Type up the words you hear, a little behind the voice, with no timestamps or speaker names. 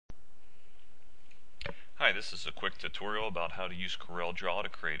Hi, this is a quick tutorial about how to use CorelDRAW to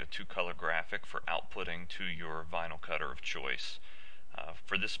create a two-color graphic for outputting to your vinyl cutter of choice.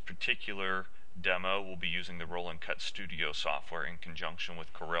 For this particular demo, we'll be using the Roll and Cut Studio software in conjunction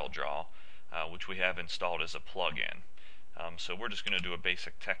with CorelDRAW, which we have installed as a plugin. So we're just going to do a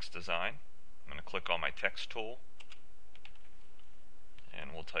basic text design. I'm going to click on my text tool,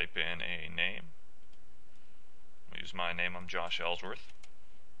 and we'll type in a name. I'll use my name. I'm Josh Ellsworth.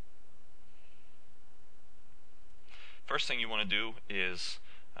 First thing you want to do is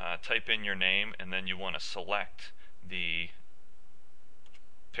type in your name, and then you want to select the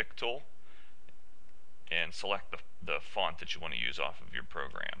pick tool and select the font that you want to use off of your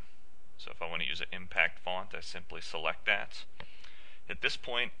program. So if I want to use an impact font, I simply select that. At this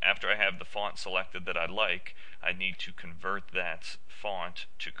point, after I have the font selected that I like, I need to convert that font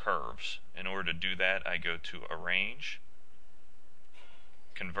to curves. In order to do that, I go to Arrange,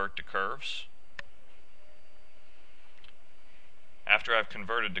 Convert to Curves. After I've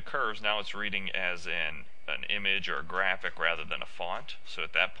converted to curves, now it's reading as an image or a graphic rather than a font. So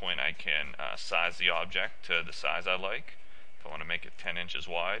at that point I can size the object to the size I like. If I want to make it 10 inches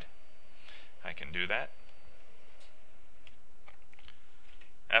wide, I can do that.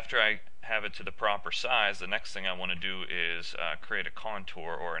 After I have it to the proper size, the next thing I want to do is create a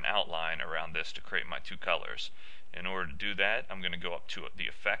contour or an outline around this to create my two colors. In order to do that, I'm going to go up to the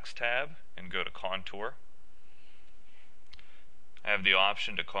Effects tab and go to Contour. I have the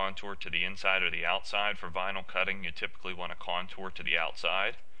option to contour to the inside or the outside. For vinyl cutting, you typically want to contour to the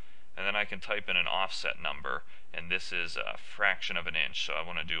outside. And then I can type in an offset number, and this is a fraction of an inch. So I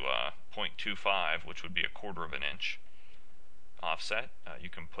want to do a 0.25, which would be a quarter of an inch offset. You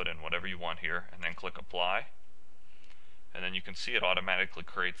can put in whatever you want here, and then click Apply. And then you can see it automatically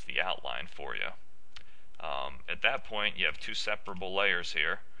creates the outline for you. At that point, you have two separable layers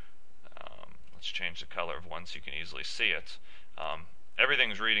here. Let's change the color of one so you can easily see it.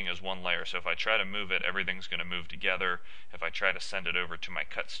 Everything's reading as one layer, so if I try to move it, everything's going to move together. If I try to send it over to my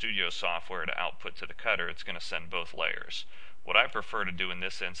Cut Studio software to output to the cutter, it's going to send both layers. What I prefer to do in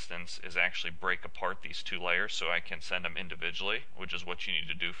this instance is actually break apart these two layers so I can send them individually, which is what you need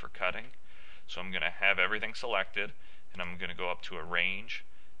to do for cutting. So I'm going to have everything selected, and I'm going to go up to Arrange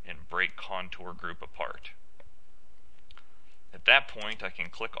and Break Contour Group Apart. At that point, I can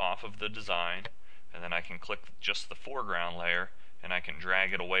click off of the design, and then I can click just the foreground layer, and I can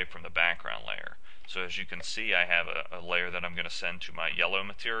drag it away from the background layer. So as you can see, I have a layer that I'm going to send to my yellow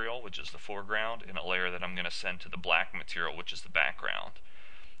material, which is the foreground, and a layer that I'm going to send to the black material, which is the background.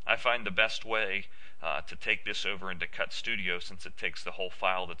 I find the best way to take this over into Cut Studio, since it takes the whole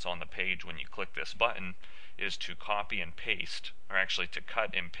file that's on the page when you click this button, is to copy and paste, or actually to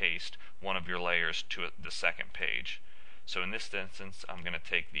cut and paste one of your layers to the second page. So in this instance, I'm going to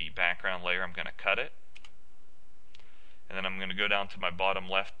take the background layer, I'm going to cut it, and then I'm going to go down to my bottom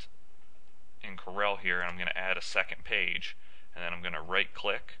left in Corel here, and I'm going to add a second page, and then I'm going to right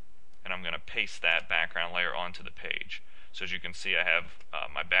click, and I'm going to paste that background layer onto the page. So as you can see, I have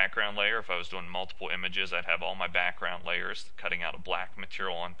my background layer. If I was doing multiple images, I'd have all my background layers cutting out a black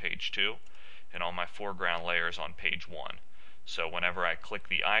material on page 2, and all my foreground layers on page 1. So whenever I click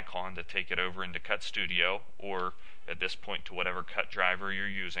the icon to take it over into Cut Studio, or at this point to whatever cut driver you're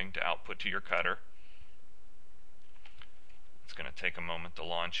using to output to your cutter, it's going to take a moment to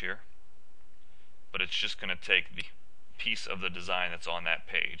launch here, but it's just going to take the piece of the design that's on that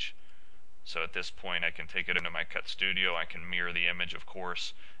page. So at this point, I can take it into my Cut Studio, I can mirror the image of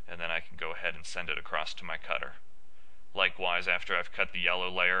course, and then I can go ahead and send it across to my cutter. Likewise, after I've cut the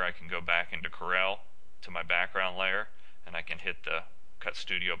yellow layer, I can go back into Corel to my background layer, and I can hit the Cut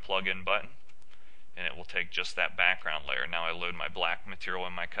Studio plugin button, and it will take just that background layer. Now I load my black material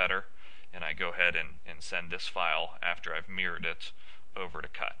in my cutter, and I go ahead and send this file after I've mirrored it over to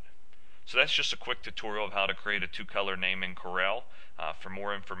cut. So that's just a quick tutorial of how to create a two-color name in Corel. For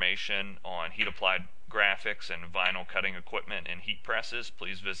more information on heat-applied graphics and vinyl cutting equipment and heat presses,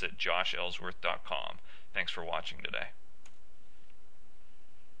 please visit joshellsworth.com. Thanks for watching today.